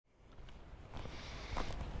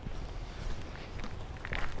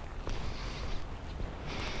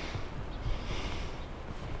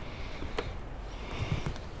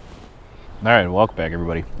All right, welcome back,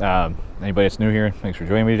 everybody. Anybody that's new here, thanks for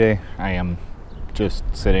joining me today. I am just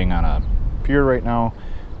sitting on a pier right now,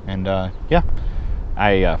 and yeah,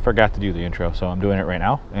 I forgot to do the intro, so I'm doing it right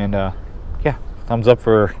now. And yeah, thumbs up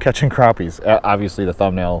for catching crappies. Obviously, the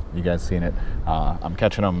thumbnail, you guys seen it. I'm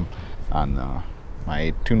catching them on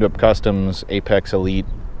my Tuned Up Customs Apex Elite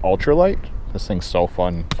Ultralight. This thing's so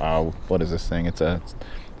fun. What is this thing? It's a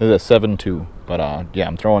 7.2, but yeah,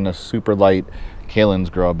 I'm throwing this super light Kalen's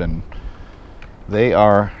grub, and they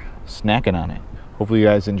are snacking on it. Hopefully you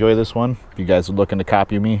guys enjoy this one. If you guys are looking to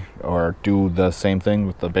copy me or do the same thing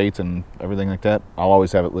with the baits and everything like that, I'll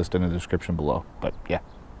always have it listed in the description below. But yeah,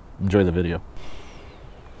 enjoy the video.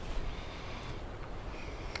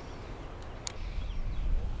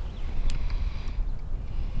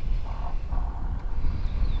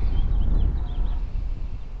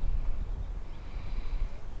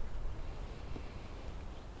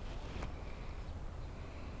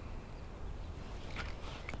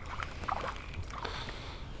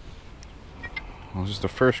 Well, this is the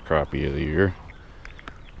first crappie of the year.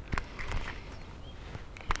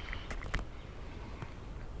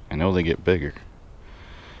 I know they get bigger,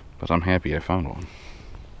 but I'm happy I found one.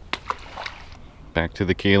 Back to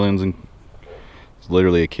the Kalen's, and it's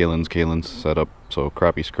literally a Kalen's setup. So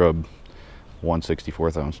crappie scrub,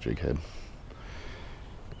 1/64 ounce jig head.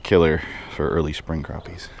 Killer for early spring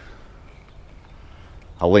crappies.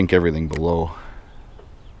 I'll link everything below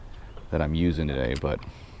that I'm using today, but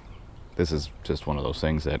this is just one of those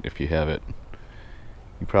things that if you have it,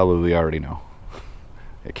 you probably already know.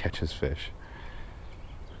 It catches fish.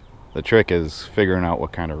 The trick is figuring out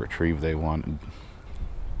what kind of retrieve they want.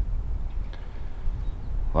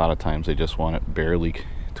 A lot of times they just want it barely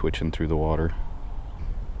twitching through the water.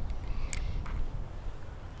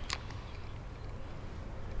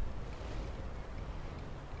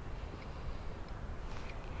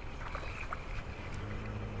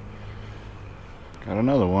 Got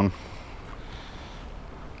another one.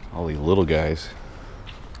 All these little guys.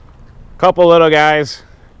 Couple little guys.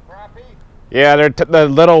 Crappie? Yeah, the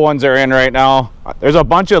little ones are in right now. There's a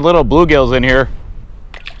bunch of little bluegills in here.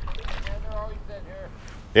 Yeah, they're always in here.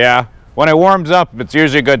 Yeah, when it warms up, it's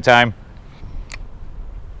usually a good time.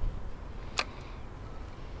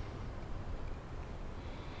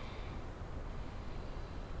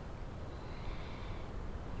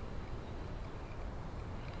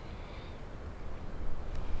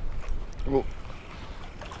 Ooh.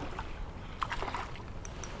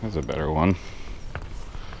 That's a better one.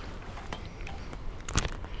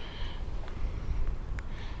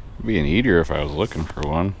 It'd be an eater if I was looking for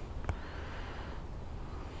one.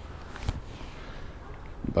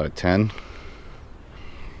 About a 10.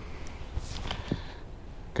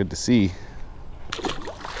 Good to see.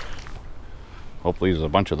 Hopefully there's a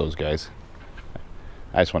bunch of those guys.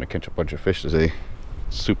 I just want to catch a bunch of fish today.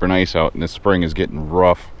 It's super nice out, and this spring is getting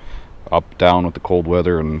rough. Up, down with the cold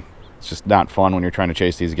weather, and it's just not fun when you're trying to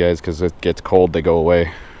chase these guys because it gets cold, they go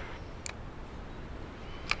away.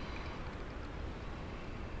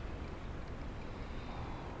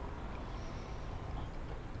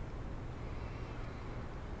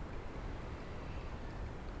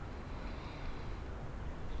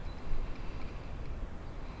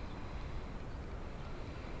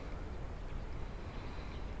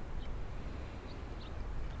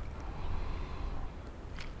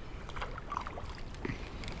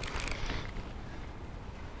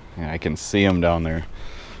 And I can see them down there.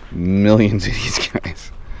 Millions of these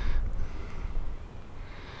guys.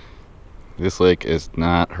 This lake is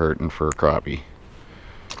not hurting for a crappie.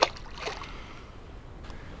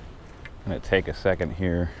 I'm gonna take a second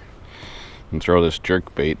here and throw this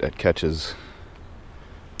jerk bait that catches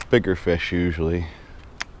bigger fish usually.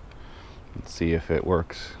 Let's see if it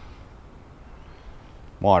works.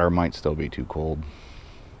 Water might still be too cold.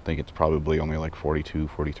 I think it's probably only like 42,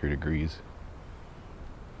 43 degrees.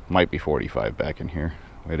 Might be 45 back in here.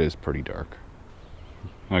 It is pretty dark.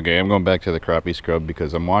 Okay, I'm going back to the crappie scrub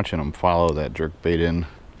because I'm watching them follow that jerk bait in,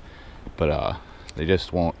 but they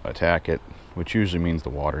just won't attack it, which usually means the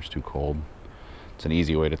water's too cold. It's an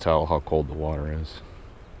easy way to tell how cold the water is.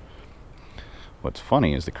 What's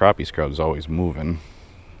funny is the crappie scrub's always moving,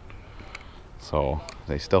 so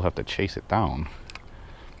they still have to chase it down.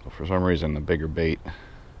 But for some reason, the bigger bait,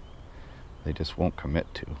 they just won't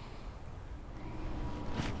commit to.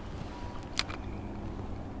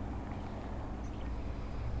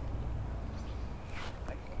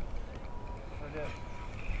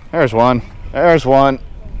 There's one. There's one.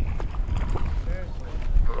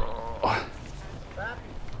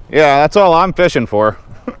 Yeah, that's all I'm fishing for.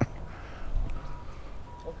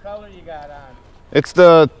 What color you got on? It's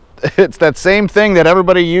the It's that same thing that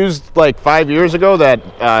everybody used like 5 years ago. That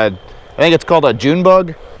I think it's called a June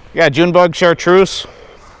bug. Yeah, June bug chartreuse.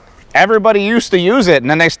 Everybody used to use it, and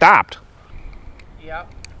then they stopped.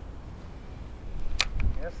 Yep.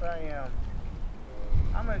 Yes, I am.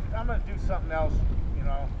 I'm gonna do something else. You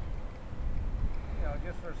know,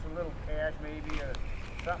 just for some little cash maybe, or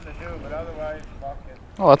something to do. But otherwise, fuck it.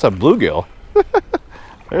 Oh, that's a bluegill.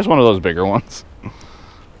 There's one of those bigger ones.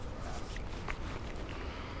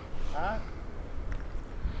 Huh?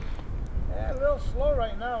 Yeah, a little slow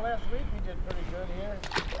right now. Last week we did pretty good here.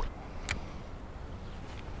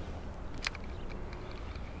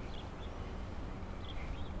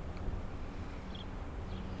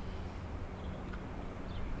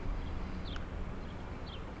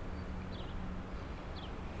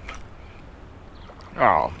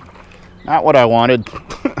 Oh, not what I wanted. Nice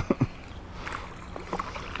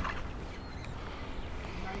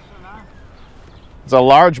one, huh? It's a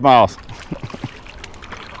largemouth.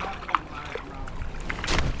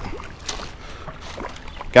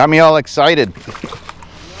 Got me all excited.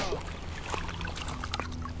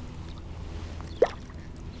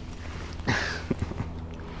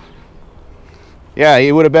 Yeah,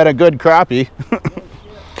 he would have been a good crappie.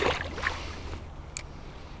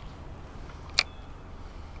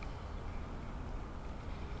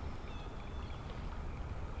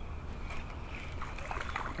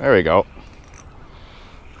 There we go.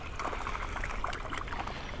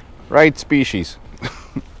 Right species.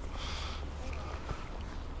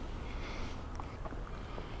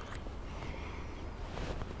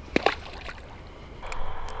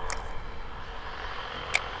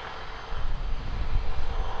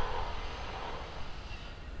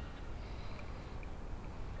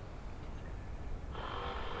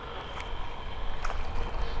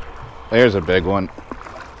 There's a big one.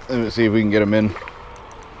 Let me see if we can get him in.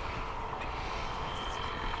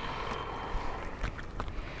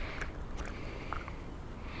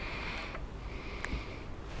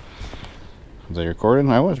 Was I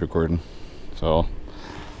recording? I was recording. So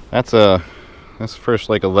that's the first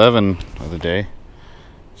like 11 of the day.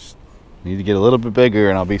 Just need to get a little bit bigger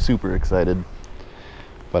and I'll be super excited.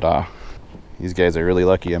 But these guys are really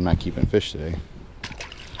lucky I'm not keeping fish today.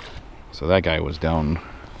 So that guy was down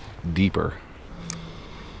deeper.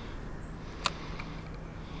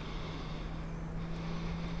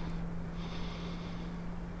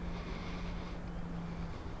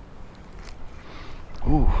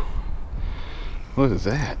 Ooh, what is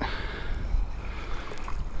that?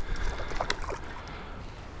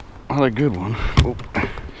 Another good one. Oh,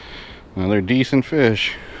 another decent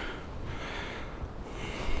fish.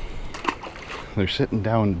 They're sitting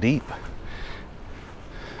down deep.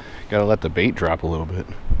 Gotta let the bait drop a little bit.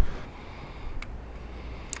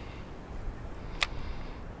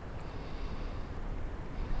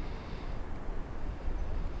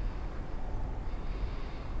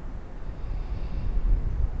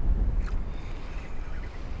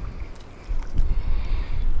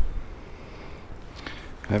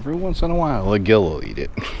 Every once in a while, a gill will eat it.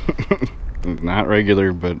 Not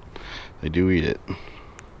regular, but they do eat it.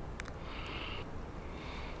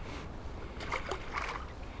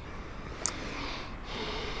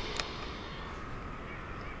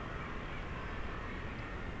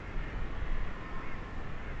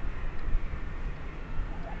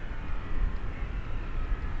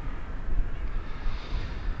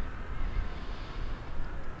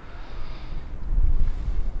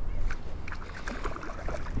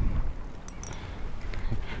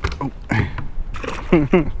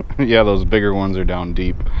 Yeah, those bigger ones are down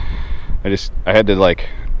deep. I had to like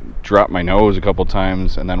drop my nose a couple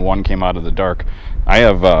times, and then one came out of the dark. I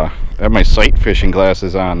have my sight fishing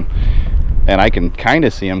glasses on, and I can kind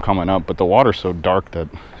of see them coming up, but the water's so dark that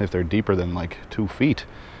if they're deeper than like 2 feet,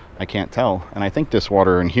 I can't tell. And I think this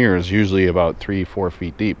water in here is usually about 3-4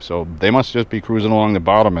 feet deep, so they must just be cruising along the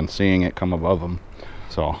bottom and seeing it come above them.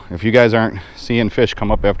 So if you guys aren't seeing fish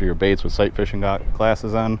come up after your baits with sight fishing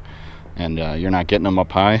glasses on, and you're not getting them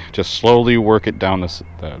up high, just slowly work it down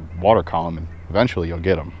the water column, and eventually you'll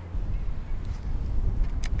get them.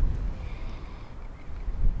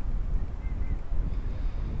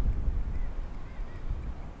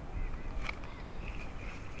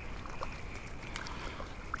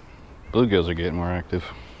 Bluegills are getting more active.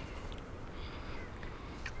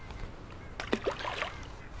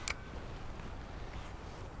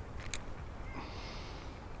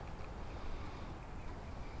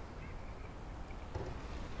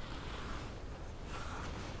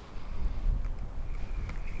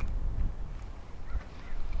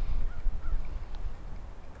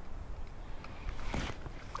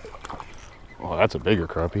 Oh, that's a bigger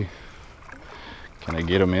crappie. Can I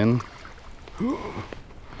get them in?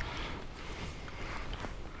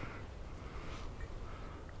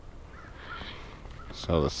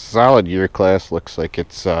 So the solid gear class looks like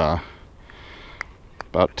it's about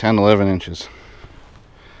 10-11 inches.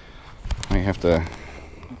 I have to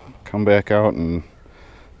come back out and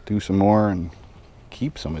do some more and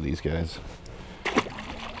keep some of these guys.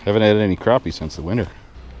 Haven't had any crappie since the winter.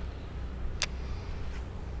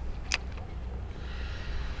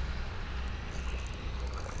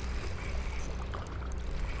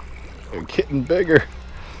 They're getting bigger.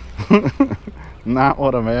 Not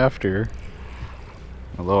what I'm after.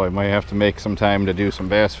 Although I might have to make some time to do some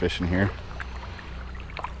bass fishing here.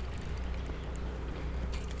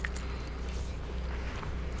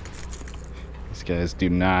 These guys do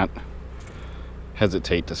not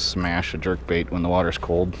hesitate to smash a jerkbait when the water's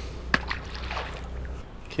cold.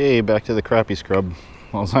 Okay, back to the crappie scrub.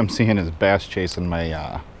 All I'm seeing is bass chasing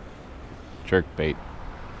my jerkbait,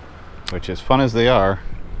 which, as fun as they are,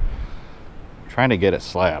 I'm trying to get a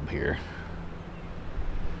slab here.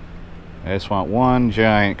 I just want one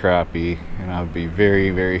giant crappie and I'll be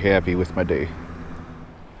very, very happy with my day.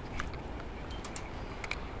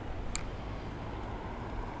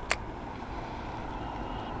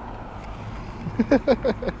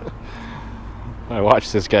 I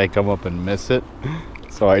watched this guy come up and miss it,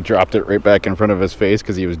 so I dropped it right back in front of his face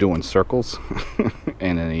because he was doing circles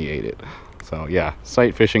and then he ate it. So yeah,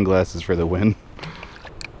 sight fishing glasses for the win.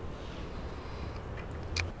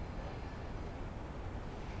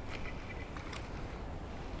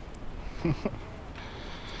 I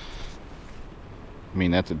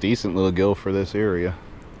mean, that's a decent little gill for this area.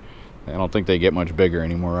 I don't think they get much bigger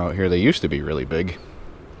anymore out here. They used to be really big.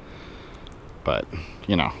 But,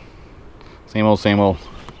 you know, same old, same old.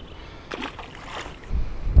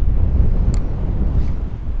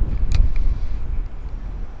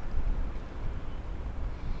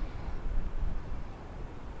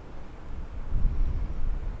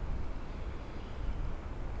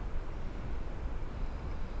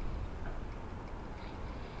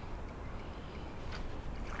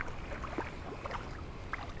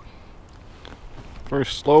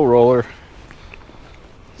 First slow roller.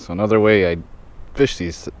 So another way I fish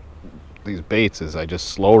these baits is I just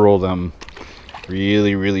slow roll them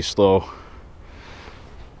really, really slow.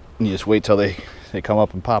 And you just wait till they come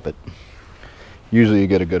up and pop it. Usually you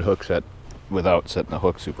get a good hook set without setting the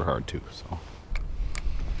hook super hard too. So.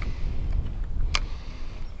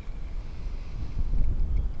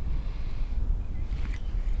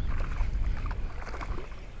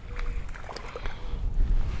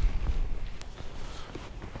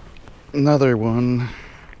 Another one,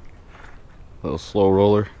 little slow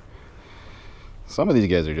roller. Some of these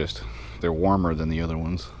guys are they're warmer than the other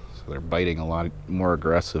ones, so they're biting a lot more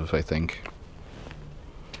aggressive, I think.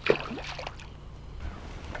 Of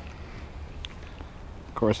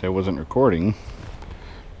course, I wasn't recording.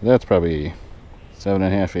 That's probably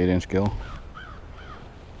 7.5, 8-inch gill.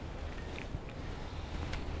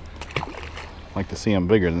 Like to see them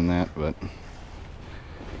bigger than that, but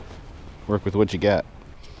work with what you got.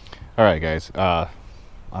 Alright guys, I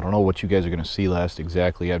don't know what you guys are going to see last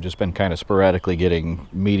exactly. I've just been kind of sporadically getting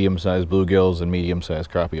medium-sized bluegills and medium-sized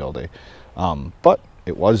crappie all day. But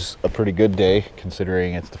it was a pretty good day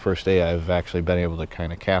considering it's the first day I've actually been able to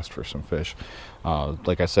kind of cast for some fish.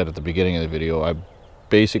 Like I said at the beginning of the video, I've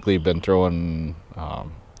basically been throwing,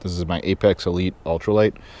 this is my Apex Elite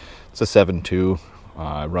Ultralight. It's a 7.2.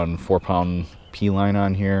 I run 4-pound P-line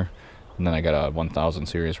on here. And then I got a 1000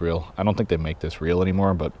 series reel. I don't think they make this reel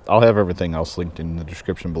anymore, but I'll have everything else linked in the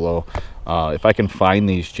description below. If I can find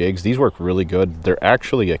these jigs, these work really good. They're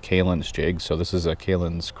actually a Kalen's jig, so this is a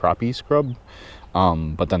Kalen's crappie scrub,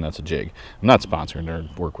 but then that's a jig. I'm not sponsored or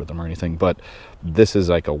work with them or anything, but this is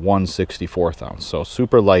like a 1/64 ounce, so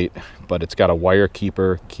super light, but it's got a wire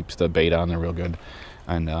keeper, keeps the bait on there real good.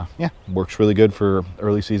 And yeah, works really good for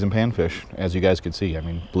early season panfish, as you guys can see. I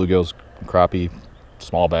mean, bluegills, crappie,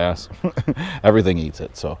 small bass, everything eats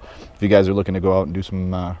it. So if you guys are looking to go out and do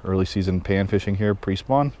some early season pan fishing here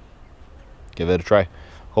pre-spawn, give it a try.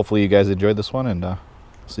 Hopefully you guys enjoyed this one, and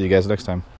see you guys next time.